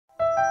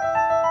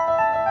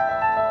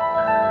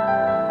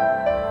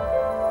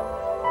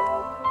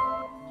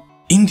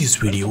this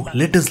video,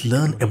 let us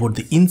learn about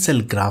the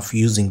in-cell graph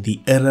using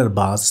the error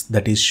bars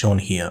that is shown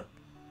here.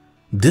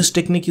 This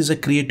technique is a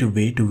creative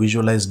way to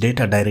visualize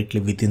data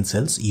directly within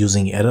cells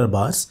using error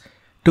bars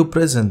to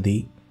present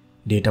the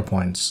data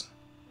points.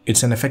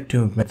 It's an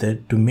effective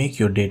method to make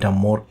your data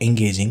more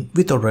engaging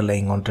without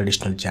relying on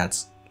traditional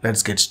charts.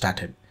 Let's get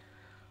started.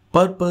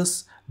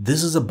 Purpose: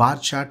 this is a bar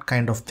chart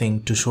kind of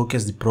thing to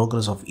showcase the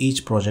progress of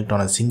each project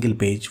on a single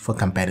page for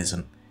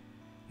comparison.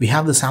 We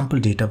have the sample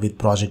data with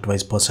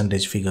project-wise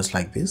percentage figures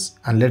like this,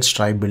 and let's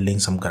try building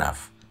some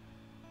graph.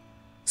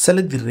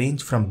 Select the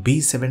range from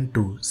B7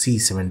 to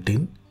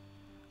C17.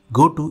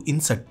 Go to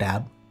Insert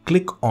tab,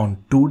 click on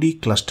 2D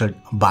clustered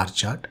bar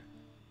chart.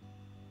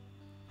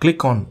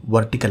 Click on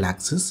vertical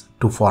axis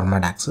to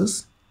format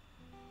axis.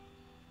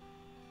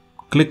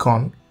 Click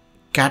on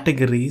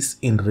categories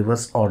in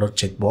reverse order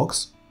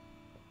checkbox.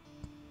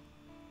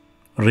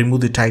 Remove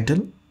the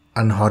title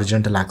and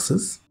horizontal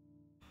axis.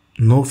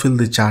 No fill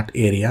the chart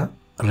area,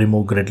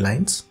 remove grid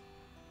lines.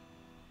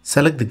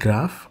 Select the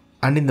graph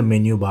and in the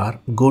menu bar,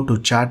 go to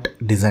Chart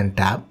Design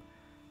tab.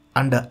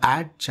 Under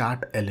Add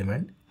Chart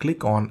Element,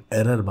 click on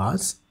Error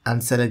Bars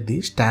and select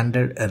the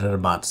Standard Error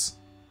Bars.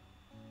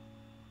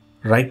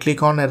 Right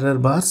click on Error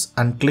Bars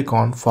and click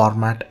on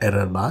Format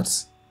Error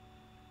Bars.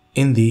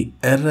 In the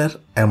Error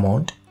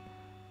Amount,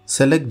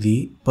 select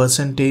the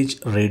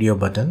Percentage Radio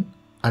button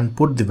and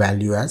put the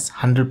value as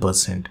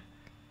 100%.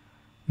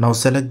 Now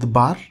select the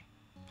bar.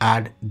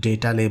 Add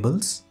data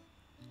labels,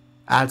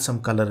 add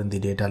some color in the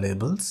data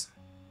labels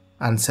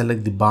and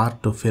select the bar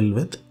to fill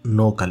with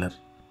no color.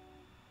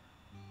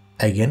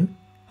 Again,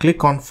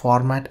 click on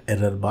Format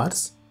Error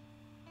Bars.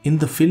 In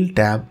the Fill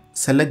tab,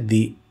 select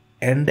the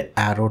End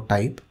Arrow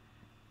type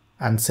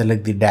and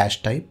select the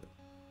dash type.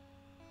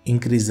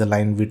 Increase the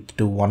line width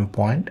to 1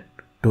 point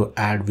to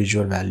add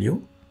visual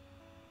value.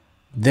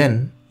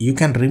 Then you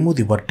can remove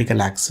the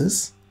vertical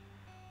axis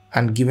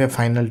and give a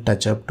final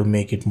touch up to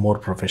make it more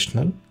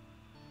professional.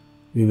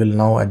 We will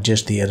now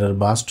adjust the error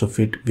bars to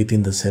fit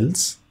within the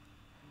cells.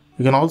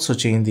 You can also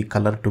change the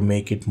color to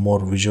make it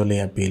more visually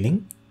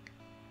appealing.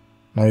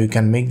 Now you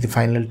can make the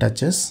final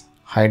touches,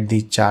 hide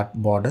the chart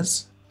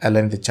borders,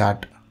 align the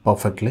chart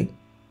perfectly.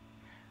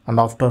 And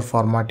after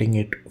formatting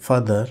it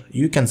further,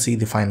 you can see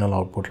the final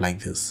output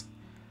like this.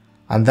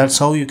 And that's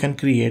how you can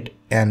create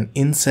an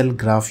in-cell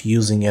graph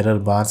using error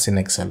bars in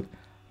Excel.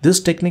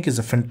 This technique is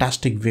a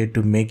fantastic way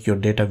to make your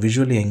data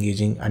visually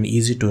engaging and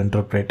easy to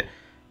interpret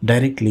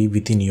directly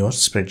within your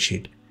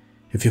spreadsheet.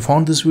 If you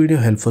found this video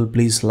helpful,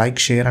 please like,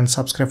 share and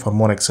subscribe for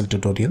more Excel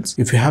tutorials.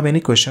 If you have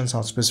any questions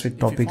or specific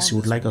topics you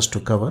would like us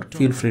to cover,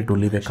 feel free to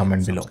leave a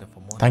comment below.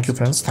 Thank you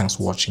friends, thanks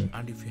for watching.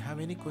 And if you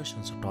have any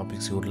questions or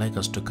topics you would like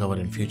us to cover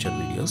in future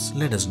videos,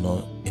 let us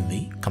know in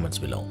the comments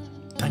below.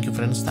 Thank you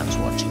friends, thanks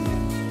for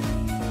watching.